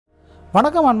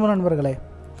வணக்கம் அன்பு நண்பர்களே.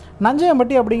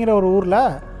 நஞ்சையம்பட்டி அப்படிங்கிற ஒரு ஊரில்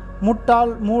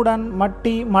முட்டாள், மூடன்,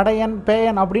 மட்டி, மடையன்,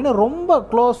 பேயன் அப்படின்னு ரொம்ப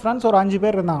க்ளோஸ் ஃப்ரெண்ட்ஸ் ஒரு 5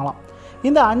 பேர் இருந்தாங்களாம்.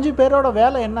 இந்த 5 பேரோட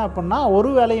வேலை என்ன அப்படின்னா,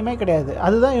 ஒரு வேலையுமே கிடையாது.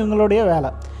 அதுதான் இவங்களுடைய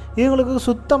வேலை. இவங்களுக்கு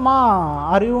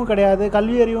சுத்தமாக அறிவும் கிடையாது,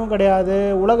 கல்வி அறிவும் கிடையாது,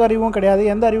 உலக அறிவும் கிடையாது,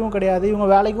 எந்த அறிவும் கிடையாது. இவங்க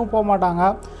வேலைக்கும் போக மாட்டாங்க.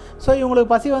 ஸோ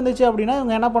இவங்களுக்கு பசி வந்துச்சு அப்படின்னா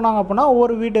இவங்க என்ன பண்ணாங்க அப்படின்னா,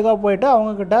 ஒவ்வொரு வீட்டுக்காக போயிட்டு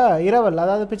அவங்கக்கிட்ட இரவல்,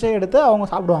 அதாவது பிச்சை எடுத்து அவங்க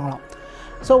சாப்பிடுவாங்களாம்.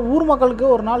 ஸோ ஊர் மக்களுக்கு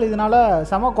ஒரு நாள் இதனால்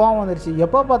செம கோவம் வந்துருச்சு.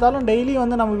 எப்போ பார்த்தாலும் டெய்லி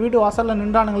வந்து நம்ம வீட்டு வாசலில்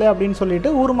நின்றானுங்களே அப்படின்னு சொல்லிட்டு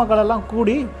ஊர் மக்களெல்லாம்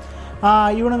கூடி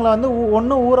இவனுங்களை வந்து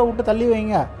ஒன்று ஊரை விட்டு தள்ளி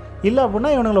வைங்க, இல்லை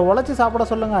அப்படின்னா இவனுங்களை உழைச்சி சாப்பிட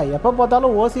சொல்லுங்கள். எப்போ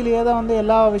பார்த்தாலும் ஓசிலேயே தான் வந்து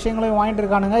எல்லா விஷயங்களையும் வாங்கிட்டு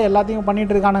இருக்கானுங்க, எல்லாத்தையும்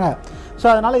பண்ணிகிட்டு இருக்கானுங்க. ஸோ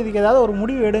அதனால் இதுக்கு ஏதாவது ஒரு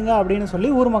முடிவு எடுங்க அப்படின்னு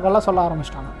சொல்லி ஊர் மக்கள்லாம் சொல்ல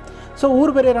ஆரம்பிச்சிட்டாங்க. ஸோ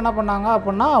ஊர் பெரியர் என்ன பண்ணாங்க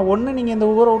அப்படின்னா, ஒன்று நீங்கள் இந்த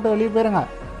ஊரை விட்டு வெளியே போயிருங்க,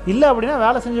 இல்லை அப்படின்னா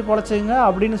வேலை செஞ்சு பொழைச்சிங்க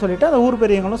அப்படின்னு சொல்லிவிட்டு அந்த ஊர்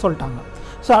பெரியவங்களும் சொல்லிட்டாங்க.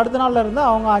 ஸோ அடுத்த நாளில் இருந்து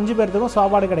அவங்க 5 பேர்த்துக்கும்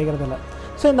சாப்பாடு கிடைக்கிறதில்ல.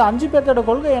 ஸோ இந்த 5 பேர்த்தோட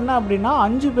கொள்கை என்ன அப்படின்னா,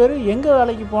 5 பேர் எங்கே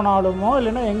வேலைக்கு போனாலுமோ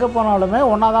இல்லைன்னா எங்கே போனாலுமே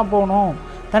ஒன்றா தான் போகணும்,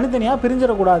 தனித்தனியாக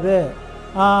பிரிஞ்சிடக்கூடாது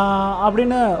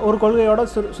அப்படின்னு ஒரு கொள்கையோடு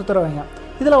சுற்றுறவங்க.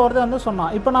 இதில் ஒருத்தர் வந்து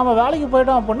சொன்னான், இப்போ நம்ம வேலைக்கு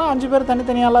போயிட்டோம் அப்படின்னா 5 பேர்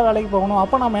தனித்தனியாலாம் வேலைக்கு போகணும்,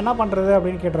 அப்போ நம்ம என்ன பண்ணுறது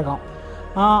அப்படின்னு கேட்டிருக்கான்.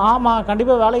 ஆமாம்,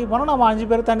 கண்டிப்பாக வேலைக்கு போனால் நம்ம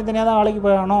 5 பேர் தனித்தனியாக தான் வேலைக்கு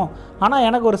போகணும். ஆனால்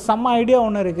எனக்கு ஒரு செம்ம ஐடியா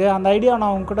ஒன்று இருக்குது, அந்த ஐடியாவை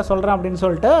நான் உங்ககிட்ட சொல்கிறேன் அப்படின்னு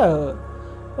சொல்லிட்டு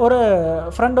ஒரு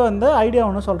ஃப்ரெண்டு வந்து ஐடியா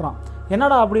ஒன்று சொல்கிறான்.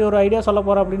 என்னடா அப்படி ஒரு ஐடியா சொல்ல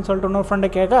போகிற அப்படின்னு சொல்லிட்டு இன்னொரு ஃப்ரெண்டை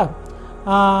கேட்க,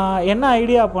 என்ன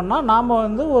ஐடியா அப்படின்னா, நாம்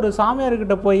வந்து ஒரு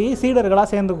சாமியார்கிட்ட போய் சீடர்களாக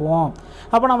சேர்ந்துக்குவோம்.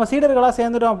 அப்போ நம்ம சீடர்களாக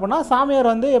சேர்ந்துட்டோம் அப்படின்னா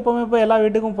சாமியார் வந்து எப்போவுமே போய் எல்லா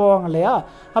வீட்டுக்கும் போவாங்க இல்லையா,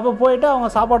 அப்போ போயிட்டு அவங்க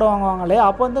சாப்பாடு வாங்குவாங்க இல்லையா,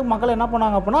 அப்போ வந்து மக்கள் என்ன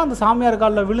பண்ணுவாங்க அப்படின்னா அந்த சாமியார்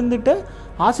காலில் விழுந்துட்டு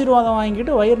ஆசீர்வாதம்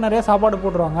வாங்கிட்டு வயிறு நிறைய சாப்பாடு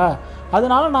போட்டுருவாங்க.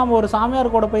 அதனால நாம் ஒரு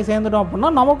சாமியார் கூட போய் சேர்ந்துட்டோம்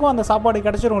அப்படின்னா நமக்கும் அந்த சாப்பாடு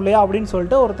கிடச்சிரும் இல்லையா அப்படின்னு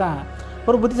சொல்லிட்டு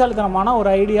ஒரு புத்திசாலித்தனமான ஒரு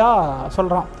ஐடியா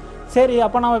சொல்கிறான். சரி,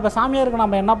 அப்போ நம்ம இப்போ சாமியாருக்கு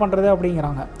நம்ம என்ன பண்ணுறது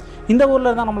அப்படிங்கிறாங்க. இந்த ஊரில்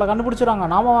இருந்தால் நம்மளை கண்டுபிடிச்சிடுறாங்க,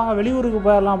 நாம் வாங்க வெளியூருக்கு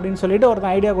போயிடலாம் அப்படின்னு சொல்லிட்டு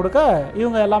ஒருத்தன் ஐடியா கொடுக்க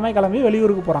இவங்க எல்லாமே கிளம்பி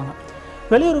வெளியூருக்கு போகிறாங்க.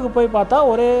 வெளியூருக்கு போய் பார்த்தா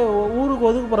ஒரே ஊருக்கு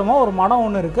ஒதுக்குப்புறமா ஒரு மடம்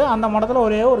ஒன்று இருக்குது. அந்த மடத்தில்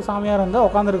ஒரே ஒரு சாமியார் வந்து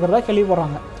உட்காந்துருக்கிறதா கேள்வி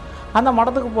போடுறாங்க. அந்த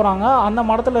மடத்துக்கு போகிறாங்க. அந்த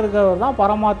மடத்தில் இருக்கிறவர் தான்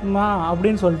பரமாத்மா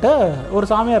அப்படின்னு சொல்லிட்டு ஒரு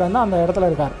சாமியார் வந்து அந்த இடத்துல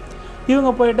இருக்கார். இவங்க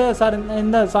போயிட்டு, சார்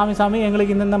இந்த சாமி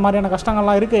எங்களுக்கு இந்த மாதிரியான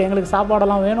கஷ்டங்கள்லாம் இருக்குது, எங்களுக்கு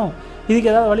சாப்பாடெல்லாம் வேணும், இதுக்கு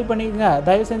ஏதாவது வழி பண்ணிக்கங்க,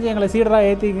 தயவு செஞ்சு எங்களை சீடராக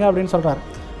ஏற்றிக்கங்க அப்படின்னு சொல்கிறார்.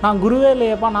 நான் குருவே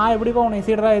இல்லையப்பா, நான் எப்படிப்பா உன்னை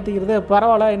சீடராக ஏற்றிக்கிறது,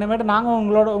 பரவாயில்ல, இனிமேட்டு நாங்கள்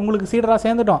உங்களுக்கு சீடராக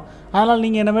சேர்ந்துட்டோம், அதனால்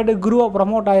நீங்கள் இனிமேட்டு குருவாக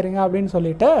ப்ரமோட் ஆயிருங்க அப்படின்னு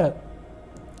சொல்லிவிட்டு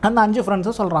அந்த 5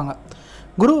 ஃப்ரெண்ட்ஸும் சொல்கிறாங்க.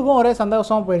 குருவுக்கும் ஒரே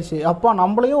சந்தோஷமாக போயிடுச்சு. அப்போ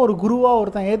நம்மளையும் ஒரு குருவாக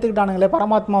ஒருத்தன் ஏற்றுக்கிட்டானுங்களே,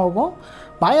 பரமாத்மாவுக்கும்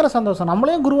பயங்கர சந்தோஷம்,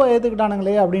 நம்மளையும் குருவாக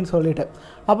ஏற்றுக்கிட்டானுங்களே அப்படின்னு சொல்லிட்டு.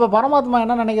 அப்போ பரமாத்மா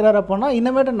என்ன நினைக்கிறாரு அப்படின்னா,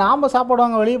 இனிமேட்டு நாம்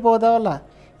சாப்பாடுவாங்க வெளியே போக தேவையில்ல,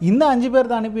 இந்த 5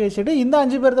 பேர்த்த அனுப்பி வச்சுட்டு இந்த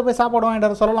 5 பேர்த்த போய் சாப்பாடு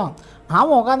வாங்கிட்டு சொல்லலாம்,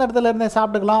 நாம் உட்காந்த இடத்துல இருந்தே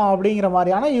சாப்பிட்டுக்கலாம் அப்படிங்கிற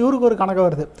மாதிரியான இவருக்கு ஒரு கணக்கு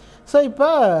வருது. ஸோ இப்போ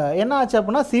என்ன ஆச்சு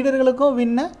அப்படின்னா, சீடர்களுக்கும்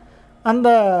வின்னு, அந்த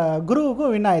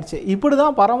குருவுக்கும் வின் ஆயிடுச்சு. இப்படி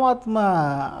தான்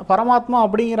பரமாத்மா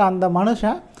அப்படிங்கிற அந்த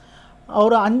மனுஷன்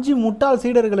ஒரு 5 முட்டாள்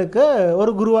சீடர்களுக்கு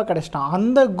ஒரு குருவாக கிடச்சிட்டான்.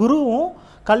 அந்த குருவும்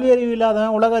கல்வி அறிவு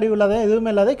இல்லாதவன், உலக அறிவு இல்லாதவன்,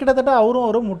 எதுவுமே இல்லாத, கிட்டத்தட்ட அவரும்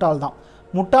ஒரு முட்டாள் தான்.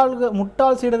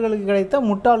 முட்டாள் சீடர்களுக்கு கிடைத்த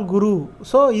முட்டாள் குரு.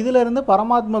 ஸோ இதிலிருந்து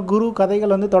பரமாத்ம குரு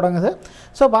கதைகள் வந்து தொடங்குது.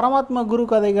 ஸோ பரமாத்ம குரு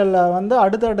கதைகளில் வந்து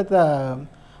அடுத்தடுத்த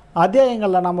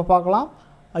அத்தியாயங்களில் நம்ம பார்க்கலாம்.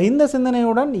 இந்த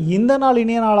சிந்தனையுடன் இந்த நாள்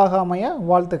இனிய நாளாக அமைய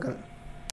வாழ்த்துக்கள்.